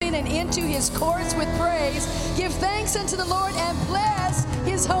and into his courts with praise. Give thanks unto the Lord and bless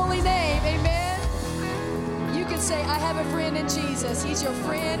his holy name. Amen. You can say, I have a friend in Jesus. He's your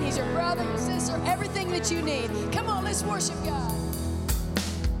friend, he's your brother, your sister, everything that you need. Come on, let's worship God.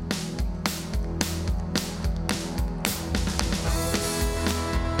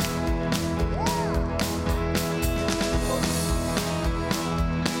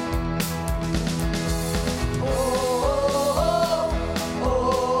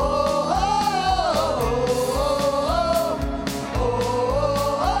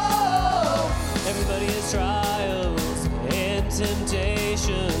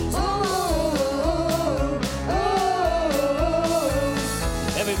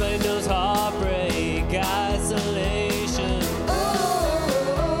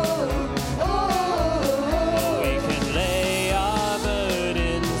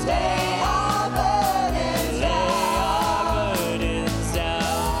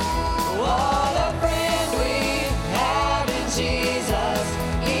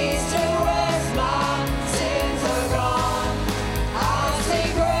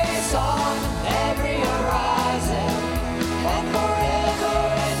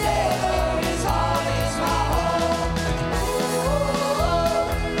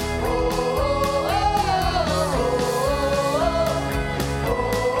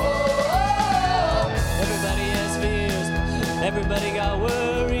 Everybody got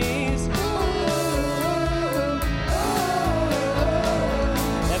worries.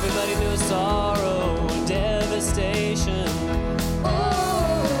 Everybody knows sorrow and devastation.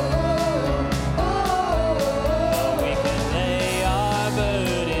 We can lay our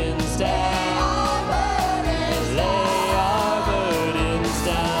burdens down. Lay our burdens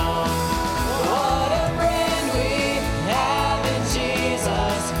down. What a friend we have in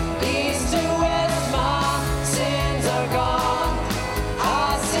Jesus. East to west, my sins are gone.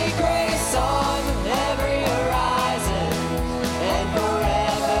 I see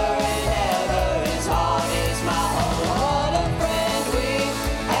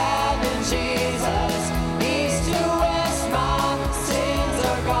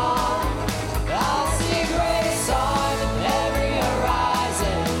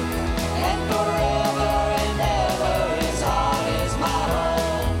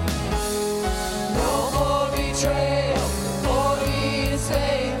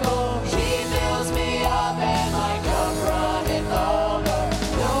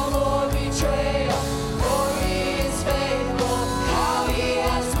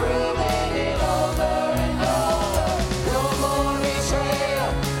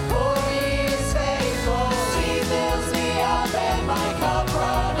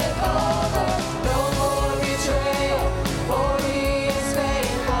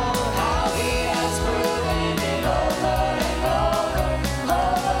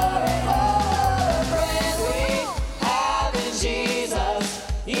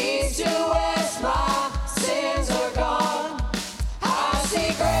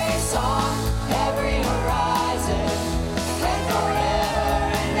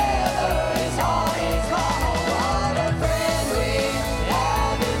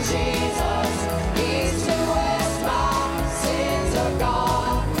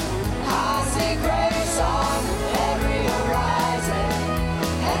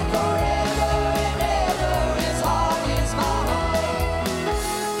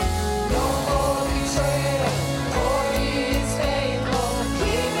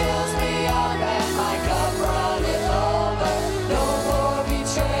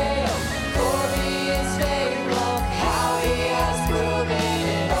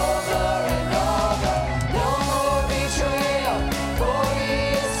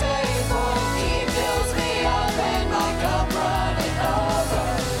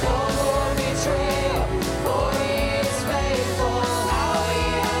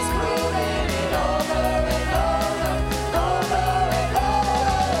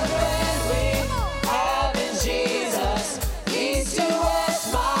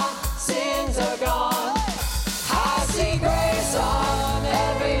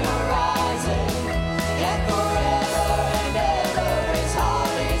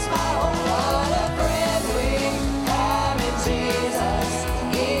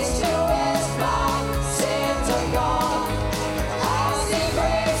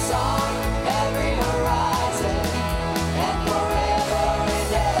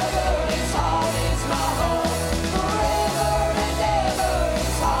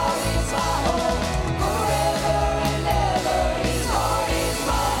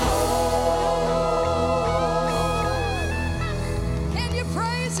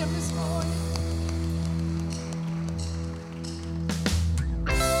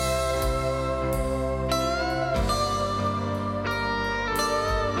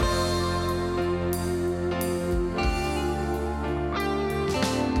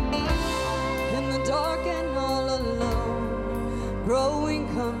growing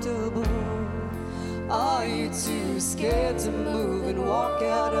comfortable? Are you too scared to move and walk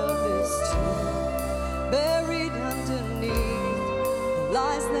out of this tomb? Buried underneath the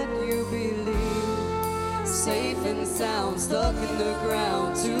lies that you believe, safe and sound, stuck in the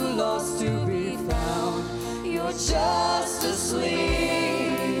ground, too lost to be found. You're just asleep,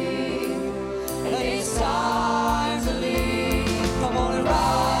 and it's time to leave. Come on and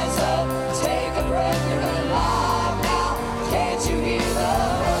rise up, take a breath, you're alive now. Can't you hear the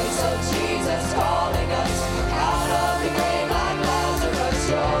voice of Jesus calling us out of the grave like Lazarus?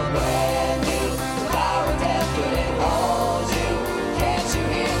 You're brand new, the power of death couldn't hold you. Can't you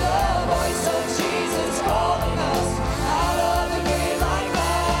hear the voice of Jesus calling us out of the grave like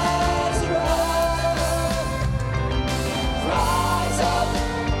Lazarus? Rise up,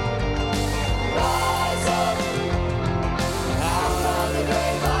 rise up, out of the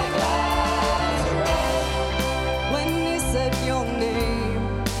grave like Lazarus. When he said your name,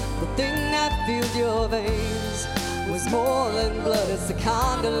 the thing that filled your veins was more than blood. It's the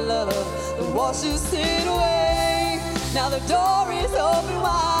kind of love that washes sin away. Now the door is open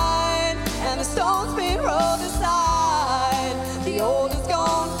wide, and the stone's been rolled aside. The old is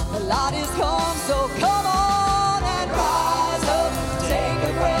gone, the light is come, so come on and rise up. Take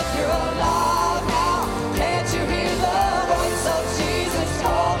a breath, you're alive now. Can't you hear the voice of Jesus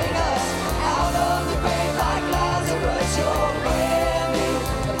calling us out of the grave like Lazarus? You're brand new,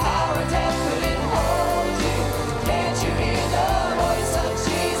 the power of death couldn't hold you. Can't you hear the voice of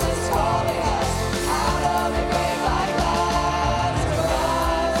Jesus calling us out of the grave like Lazarus?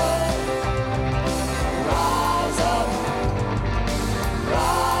 Rise up,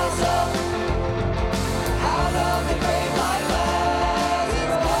 rise up, out of the grave like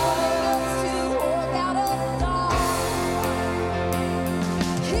Lazarus. To walk out of the dark.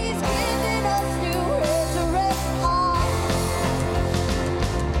 He's given us new resurrected hearts.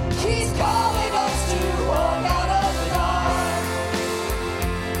 He's calling us to walk out of the dark.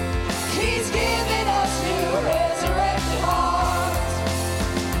 He's given us new resurrected hearts.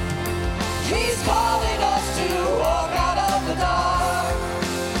 He's calling us to walk out of the dark.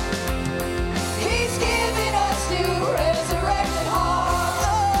 He's given us new resurrected hearts.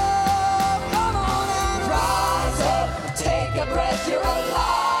 Oh, come on and rise up, take a breath, you're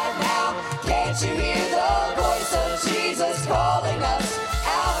alive now. Can't you hear the voice of Jesus calling us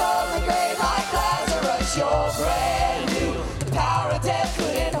out of the grave like Lazarus? You're brand new, the power of death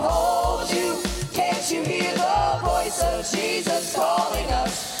couldn't hold you. Can't you hear the voice of Jesus calling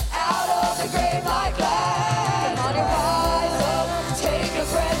us out of the grave like Lazarus? Rise up, take a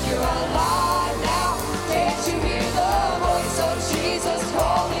breath, you're alive now. Can't you hear the voice of Jesus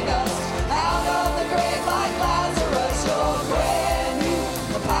calling us out of the grave like Lazarus? You're brand new,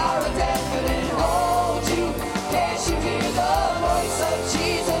 the power of death couldn't hold you. Can't you hear the voice of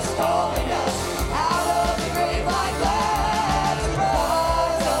Jesus calling us out of the grave like Lazarus?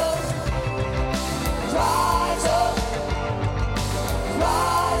 Rise up,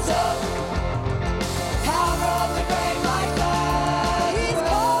 rise up, out of the grave like Lazarus. He's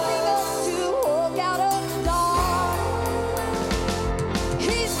calling us to walk out of the dark.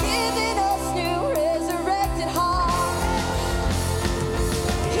 He's given us new resurrected hearts.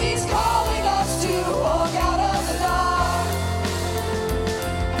 He's calling us to walk out of the dark.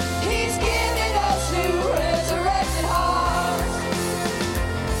 He's giving us new resurrected hearts.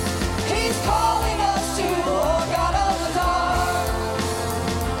 He's calling us to walk out of the dark.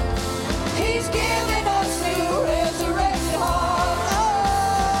 He's giving us new resurrected hearts.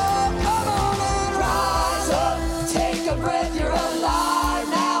 Oh, come on and rise up, take a breath, you're alive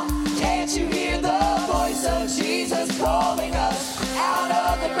now. Can't you hear the voice of Jesus calling us out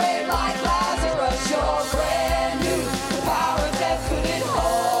of the grave like Lazarus? You're brand new, the power of death couldn't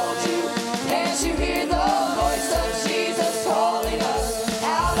hold you. Can't you hear the voice of Jesus calling us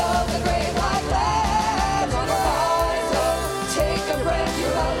out of the grave like Lazarus? Rise up, take a breath,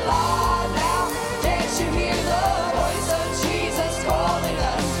 you're alive now. Can't you hear the voice of Jesus calling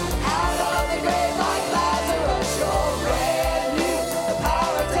us out of the grave like Lazarus? You're brand new, the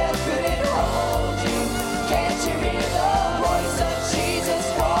power of death couldn't hold you. Can't you hear the voice of Jesus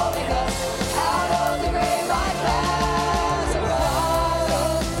calling us out of the grave like Lazarus?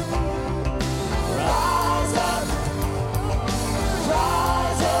 Rise up,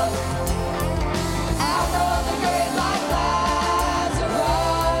 rise up, out of the grave like Lazarus.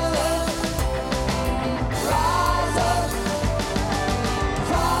 Rise up,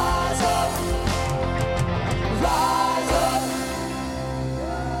 rise up, rise up.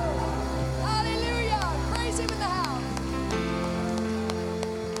 Hallelujah. Praise him in the house.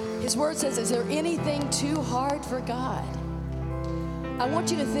 His word says, is there anything too hard for God? I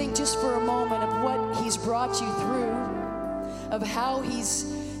want you to think just for a moment of what he's brought you through, of how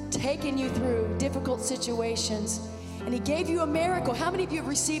he's taken you through difficult situations. And he gave you a miracle. How many of you have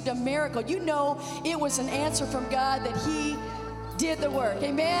received a miracle? You know it was an answer from God, that he did the work.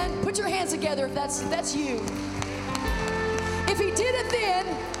 Amen? Put your hands together if that's you. If he did it then,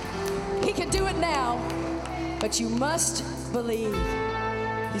 he can do it now. But you must believe.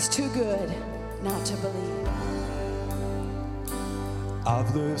 He's too good not to believe.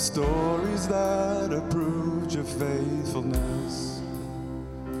 I've lived stories that have proved your faithfulness,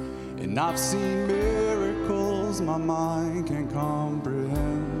 and I've seen miracles my mind can't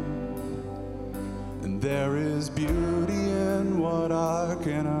comprehend. And there is beauty in what I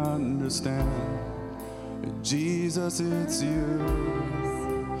can understand. Jesus, it's you.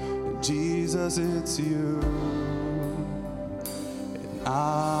 Jesus, it's you. And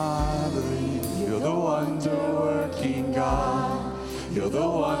I believe you're the wonder-working God. You're the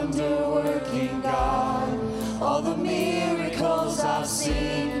wonder-working God. All the miracles I've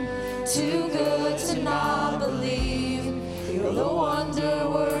seen, too good to not believe. You're the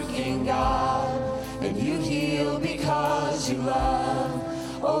wonder-working God, and you heal because you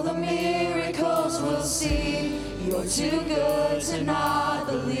love. All the miracles we'll see. You're too good to not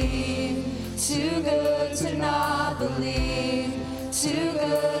believe. Too good to not believe. Too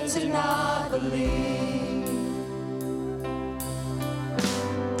good to not believe.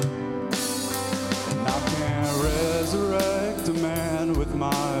 Resurrect a man with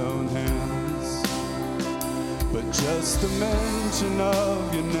my own hands, but just a mention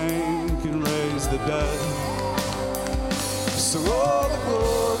of your name can raise the dead. So all the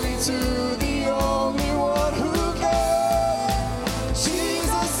glory to the only one who can.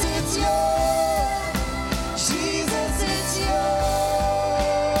 Jesus, it's you. Jesus, it's you.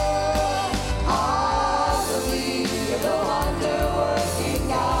 I believe you're the wonder-working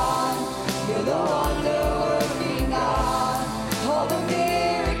God. You're the wonder-working God. All the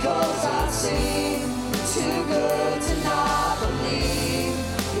miracles I've seen, too good to not believe.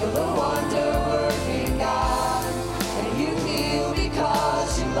 You're the wonder-working God, and you heal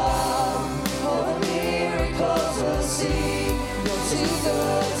because you love. All the miracles we'll see. You're too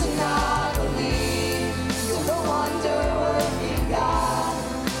good to not believe. You're the wonder-working God.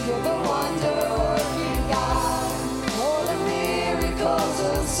 You're the wonder-working God. All the miracles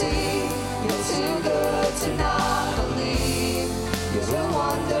we'll see. You're too good to not believe. You're the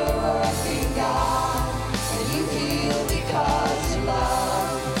wonder-working God, and you heal because you love.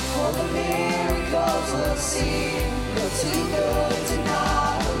 All the miracles we'll see. You're too good to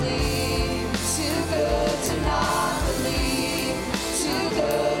not believe. Too good to not believe. Too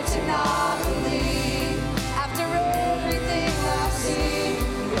good to not believe. After everything I've seen,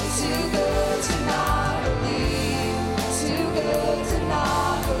 you're too good to not believe. Too good to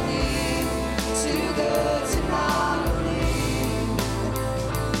not believe. Too good to not believe.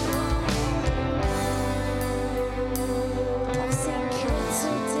 I've seen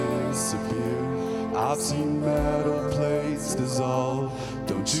cancer Disappear. I've seen metal plates dissolve.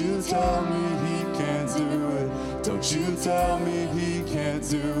 Don't you tell me he can't do it. Don't you tell me he can't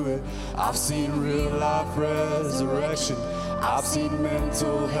do it. I've seen real life resurrection. I've seen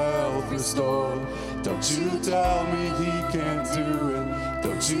mental health restored. Don't you tell me he can't do it.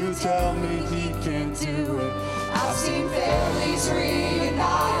 Don't you tell me he can't do it. I've seen families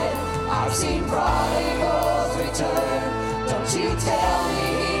reunited. I've seen prodigals return. Don't you tell me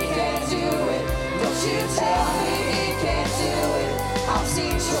he can't do it. Don't you tell me he can't do it. I've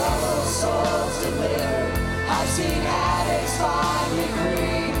seen troubled souls delivered. I've seen addicts finally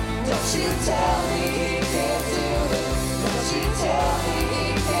free. Don't you tell me he can't do it. Don't you tell me he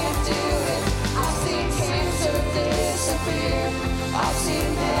can't do it. I've seen cancer disappear. I've seen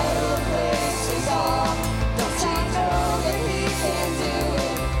metal plates dissolve. Don't you know that he can do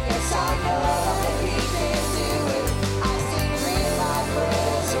it? Yes, I know that he can do it. I've seen real life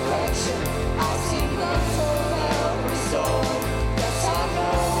resurrection. I've seen mental health restored. Yes, I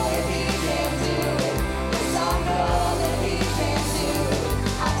know that he can do it. Yes, I know that he can do it.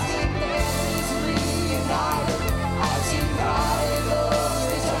 I've seen families reunited.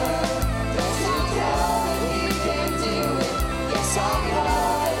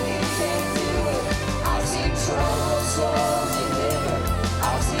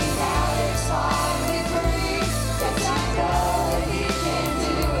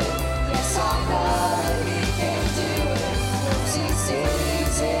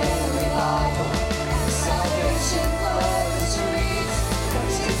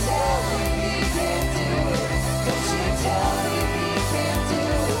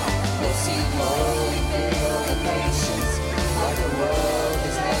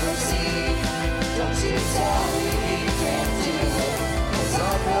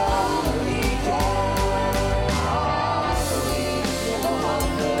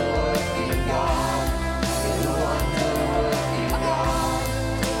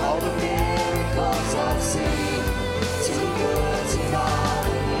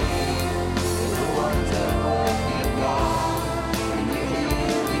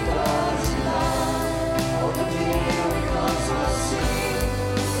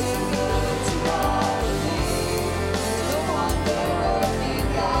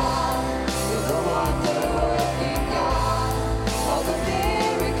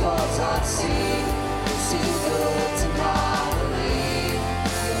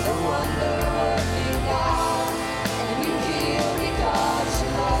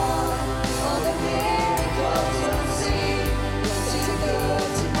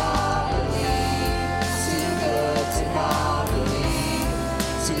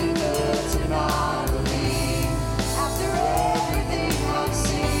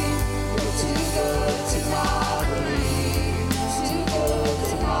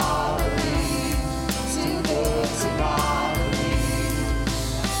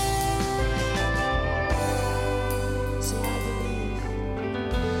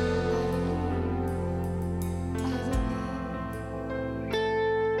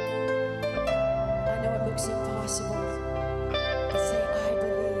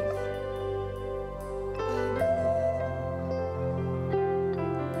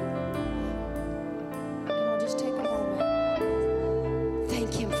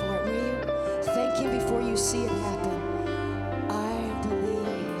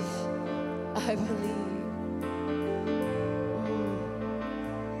 I believe.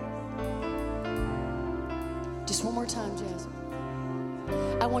 Just one more time,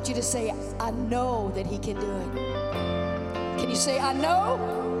 Jasmine. I want you to say, I know that he can do it. Can you say, I know?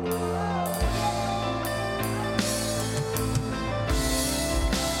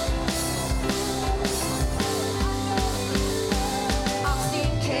 I've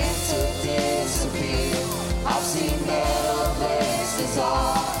seen cancer disappear. I've seen metal legs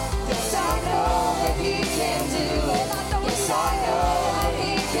dissolve. Yes, I know that he can do it. Yes, I know that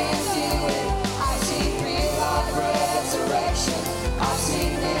he can do it. I've seen real life resurrection. I've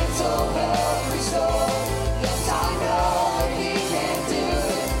seen mental health restored. Yes, I know that he can do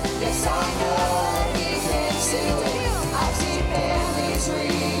it. Yes, I know that he can do it. I've seen families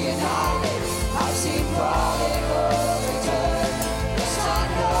reunited. I've seen prodigals return. Yes, I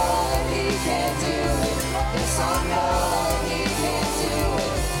know that he can do it. Yes, I know that he can do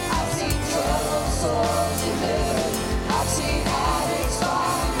it. I've seen troubled souls delivered. I've seen addicts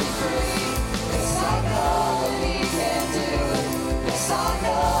finally free. Yes, I know that he can do it. Yes, I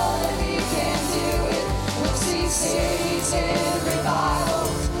know that he can do it. We'll see cities in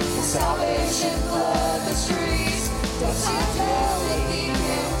revivals and salvation flood the streets. Don't you tell me he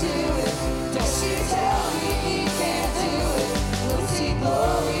can't do it. Don't you tell me he can't do it. We'll see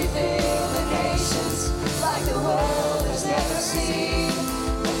glory fill the nations like the world has never seen.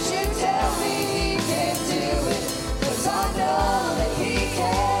 Don't you tell me he can't do it, 'cause I know that he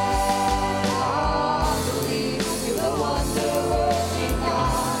can. I believe you're the wonder-working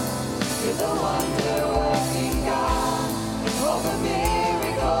God. You're the wonder-working God. And all the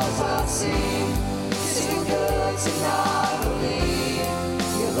miracles I've seen, it's too good to not believe.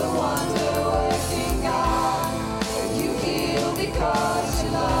 You're the wonder-working God. And you heal because you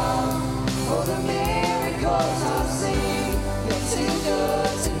love. All the miracles I've seen, you're too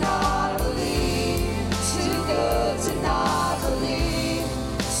good to not believe. Too good to not believe.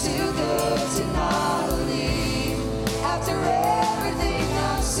 Too good to not believe. After everything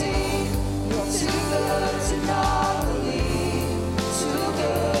I've seen, you're too good to not believe. Too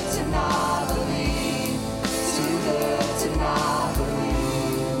good to not believe. Too good to not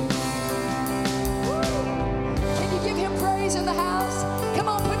believe. Can you give him praise in the house? Come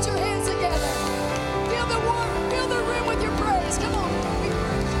on, put your hands together. Fill the room with your praise. Come on.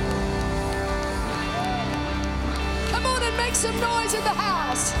 Come on and make some noise in the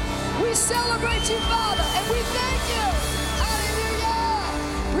house. We celebrate you, Father, and we thank you.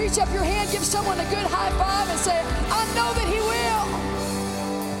 Hallelujah. Reach up your hand, give someone a good high five, and say, I know that he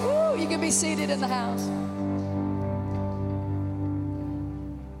will. Woo, you can be seated in the house.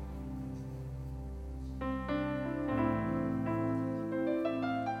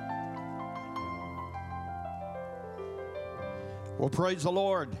 Well, praise the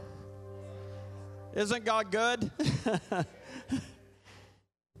Lord. Isn't God good?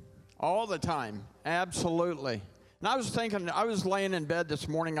 All the time. Absolutely. And I was thinking, I was laying in bed this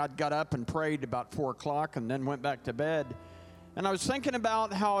morning. I'd got up and prayed about 4 o'clock and then went back to bed. And I was thinking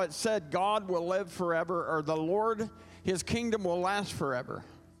about how it said God will live forever, or the Lord, his kingdom will last forever.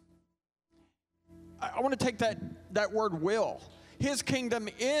 I want to take that word will. His kingdom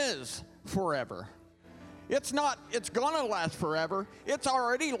is forever. It's not, it's going to last forever. It's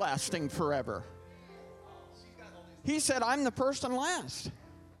already lasting forever. He said, I'm the first and last.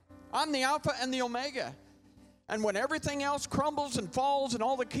 I'm the Alpha and the Omega. And when everything else crumbles and falls and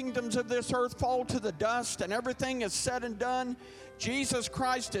all the kingdoms of this earth fall to the dust and everything is said and done, Jesus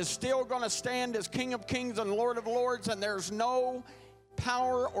Christ is still going to stand as King of Kings and Lord of Lords, and there's no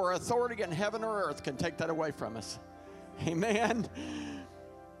power or authority in heaven or earth can take that away from us. Amen.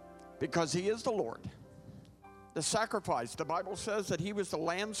 Because he is the Lord. The sacrifice, the Bible says that he was the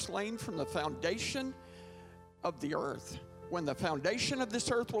lamb slain from the foundation of the earth. When the foundation of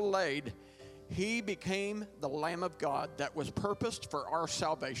this earth was laid, he became the Lamb of God that was purposed for our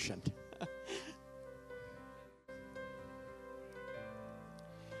salvation.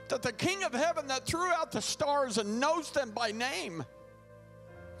 That the King of heaven that threw out the stars and knows them by name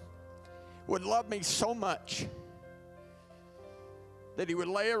would love me so much that he would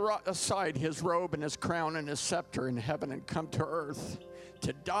lay aside his robe and his crown and his scepter in heaven and come to earth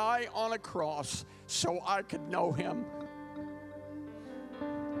to die on a cross so I could know him.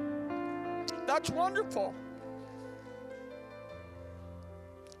 That's wonderful.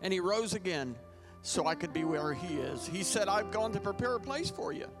 And he rose again so I could be where he is. He said, I've gone to prepare a place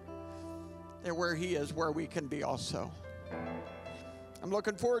for you. And where he is, where we can be also. I'm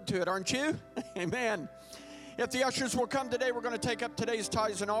looking forward to it, aren't you? Amen. If the ushers will come today, we're going to take up today's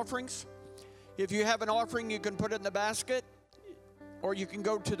tithes and offerings. If you have an offering, you can put it in the basket. or you can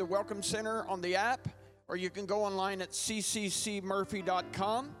go to the Welcome Center on the app, or you can go online at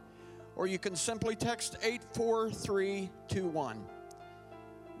cccmurphy.com, or you can simply text 84321.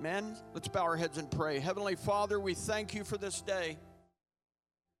 Men, let's bow our heads and pray. Heavenly Father, we thank you for this day.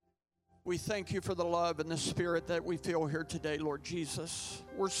 We thank you for the love and the spirit that we feel here today, Lord Jesus.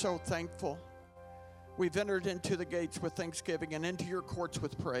 We're so thankful. We've entered into the gates with thanksgiving and into your courts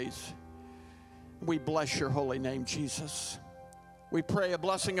with praise. We bless your holy name, Jesus. We pray a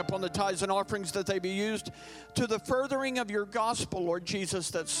blessing upon the tithes and offerings, that they be used to the furthering of your gospel, Lord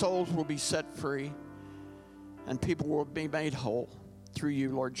Jesus, that souls will be set free and people will be made whole through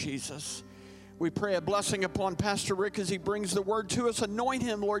you, Lord Jesus. We pray a blessing upon Pastor Rick as he brings the word to us. Anoint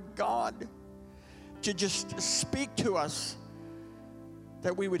him, Lord God, to just speak to us,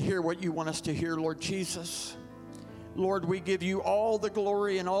 that we would hear what you want us to hear, Lord Jesus. Lord, we give you all the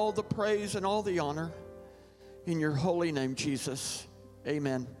glory and all the praise and all the honor. In your holy name, Jesus.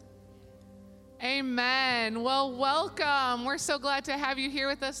 Amen. Amen. Well, welcome. We're so glad to have you here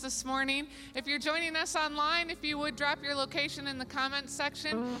with us this morning. If you're joining us online, if you would drop your location in the comments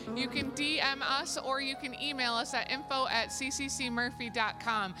section, you can DM us or you can email us at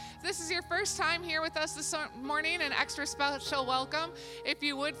info@cccmurphy.com. If this is your first time here with us this morning, an extra special welcome. If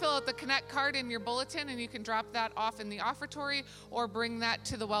you would, fill out the Connect card in your bulletin and you can drop that off in the offertory or bring that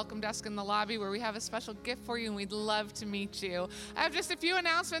to the welcome desk in the lobby, where we have a special gift for you and we'd love to meet you. I have just a few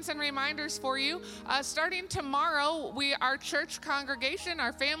announcements and reminders for you. Starting tomorrow, our church congregation,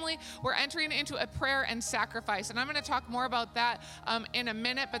 our family, we're entering into a prayer and sacrifice. And I'm going to talk more about that in a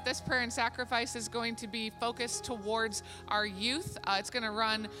minute, but this prayer and sacrifice is going to be focused towards our youth. It's going to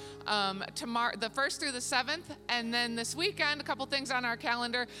run tomorrow, the 1st through the 7th, and then this weekend, a couple things on our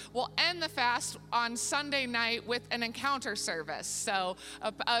calendar. We'll end the fast on Sunday night with an encounter service. So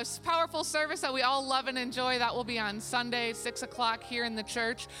a powerful service that we all love and enjoy. That will be on Sunday, 6 o'clock here in the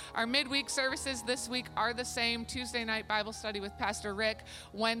church. Our midweek services this week are the same. Tuesday night Bible study with Pastor Rick.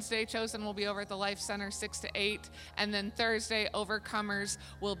 Wednesday, Chosen will be over at the Life Center 6 to 8. And then Thursday, Overcomers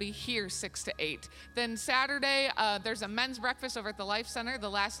will be here 6 to 8. Then Saturday, there's a men's breakfast over at the Life Center. The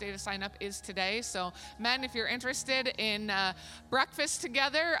last day to sign up is today. So men, if you're interested in breakfast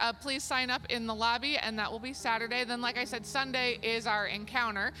together, please sign up in the lobby, and that will be Saturday. Then, like I said, Sunday is our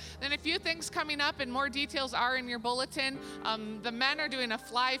encounter. Then a few things coming up, and more details are in your bulletin. The men are doing a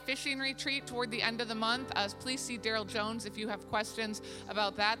fly fishing retreat toward the end of the month. Please see Daryl Jones if you have questions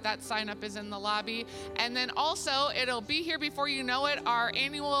about that. That sign up is in the lobby. And then also, it'll be here before you know it. Our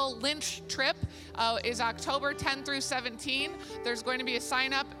annual Lynch trip is October 10 through 17. There's going to be a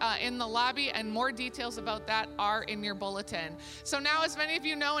sign up in the lobby, and more details about that are in your bulletin. So now, as many of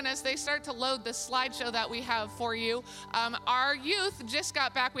you know, and as they start to load the slideshow that we have for you, our youth just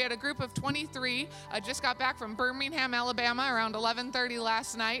got back. We had a group of 23 just got back from Birmingham, Alabama around 11:30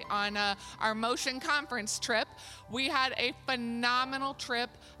 last night on our Motion Conference trip. We had a phenomenal trip,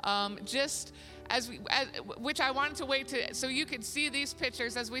 which I wanted to wait so you could see these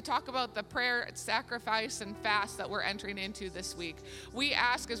pictures as we talk about the prayer, sacrifice, and fast that we're entering into this week. We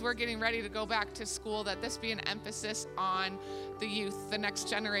ask, as we're getting ready to go back to school, that this be an emphasis on the youth, the next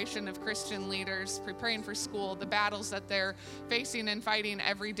generation of Christian leaders preparing for school, the battles that they're facing and fighting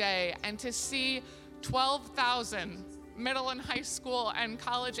every day, and to see 12,000 middle and high school and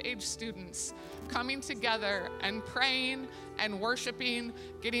college-age students coming together and praying and worshiping,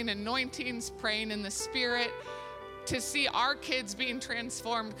 getting anointings, praying in the Spirit, to see our kids being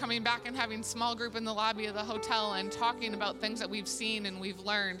transformed, coming back and having small group in the lobby of the hotel and talking about things that we've seen and we've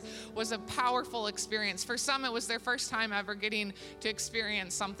learned, was a powerful experience. For some, it was their first time ever getting to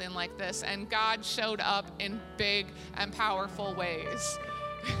experience something like this, and God showed up in big and powerful ways.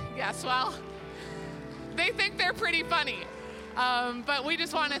 Yes, well, they think they're pretty funny. But we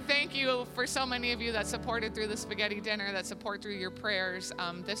just want to thank you for so many of you that supported through the spaghetti dinner, that support through your prayers.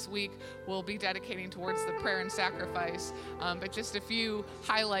 This week we'll be dedicating towards the prayer and sacrifice, but just a few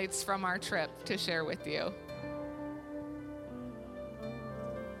highlights from our trip to share with you.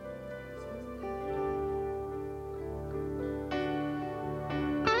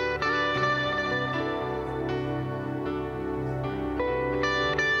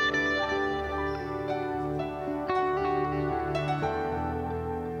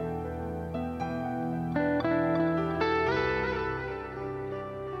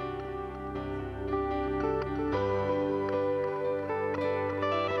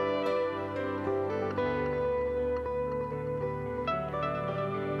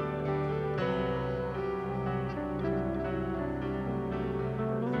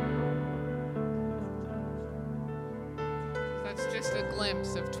 That's just a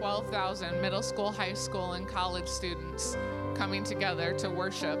glimpse of 12,000 middle school, high school, and college students coming together to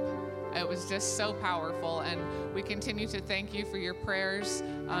worship. It was just so powerful, and we continue to thank you for your prayers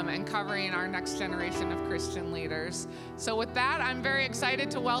and covering our next generation of Christian leaders. So with that, I'm very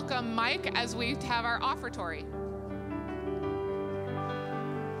excited to welcome Mike as we have our offertory.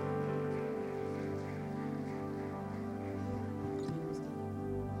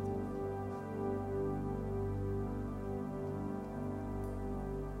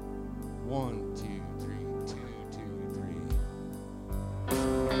 One, two, three, 2, 2, 3.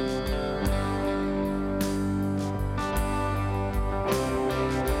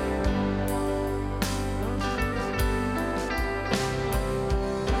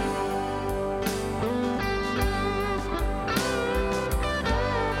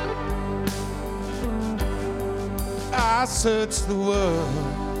 I searched the world,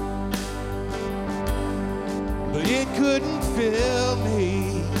 but it couldn't fill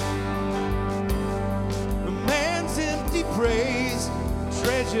me. A man's empty praise,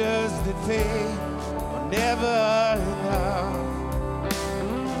 treasures that fade are never enough.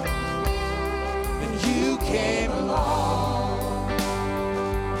 And you came along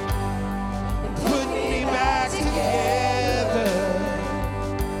and put me back together,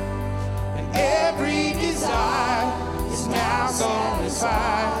 and every desire is now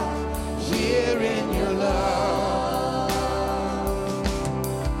satisfied here in your love.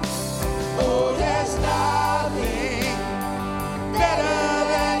 Oh, there's nothing better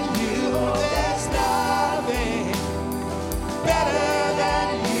than you. There's nothing better than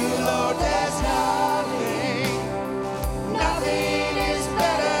you, Lord. There's nothing, nothing is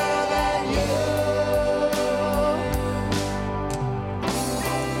better than you.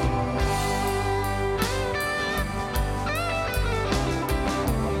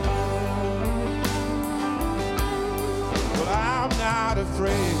 But I'm not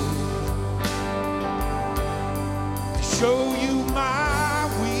afraid to show you my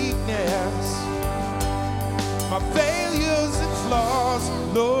weakness, my failures and flaws.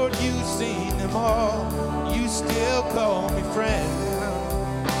 Lord, you've seen them all. You still call me friend.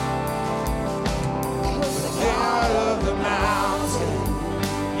 The God of the mountain,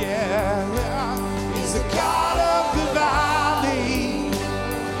 yeah, yeah. He's the God of the valley.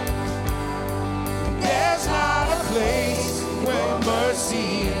 There's not a place where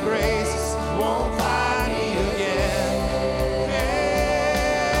mercy and grace won't find me again. Yeah,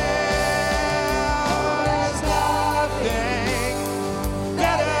 there's nothing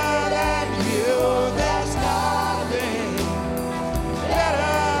better than you. There's nothing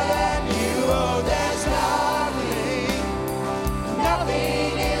better than you. Oh, there's nothing,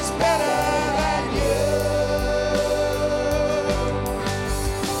 nothing is better than you.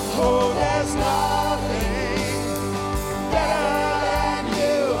 Oh, there's nothing better than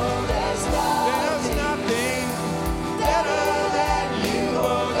you. There's nothing better than you.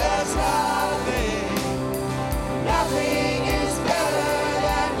 Oh, there's nothing, nothing is better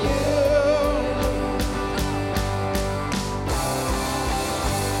than you.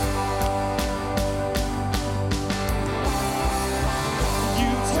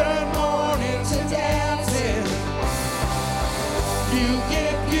 You turn mourning to dancing. You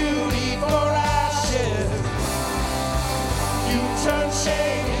give beauty for ashes. You turn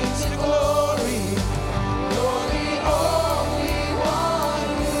shame into glory. You're the only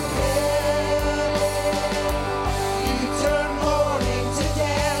one who can. You turn mourning to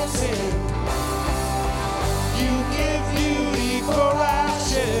dancing. You give beauty for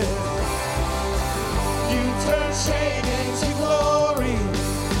ashes. You turn shame into glory.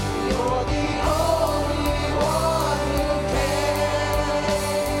 You're the only one who can.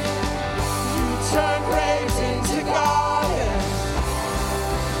 You turn graves into gardens.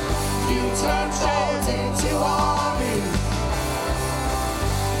 You turn chains into armies.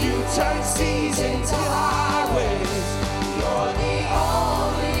 You turn seas into highways. You're the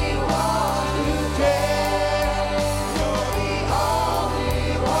only one who can. You're the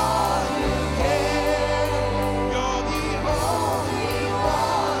only one who can. You're the only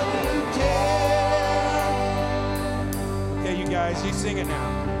one who can. Okay, you guys, you sing it now.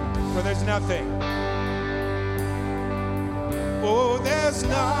 For there's nothing. Oh, there's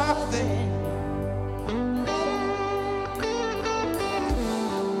nothing.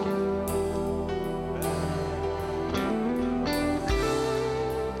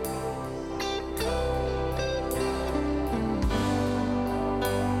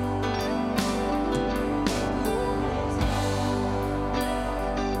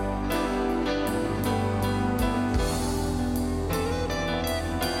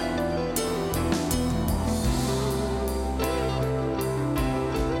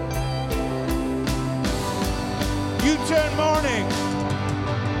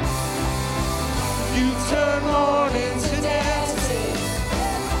 You turn mourning to dancing.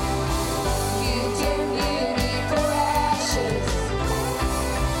 You turn beauty for ashes.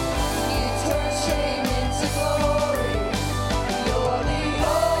 You turn shame into glory. You're the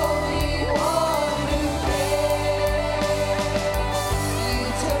only one who cares. You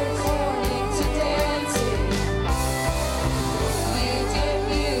turn mourning to dancing. You turn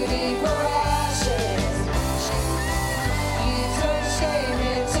beauty for ashes. You turn shame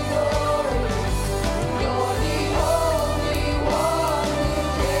into glory. You're the only one who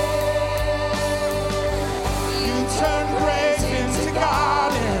cares. You turn graves into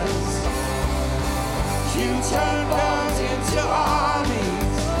gardens. You turn guns into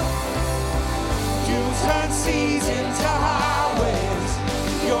armies. You turn seas into highways.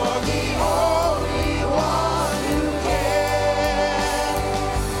 You're the only one who cares.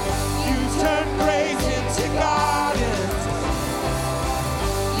 You turn graves into gardens.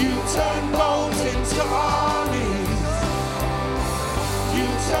 You turn bones into armies. You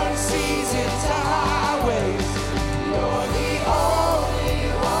turn seas into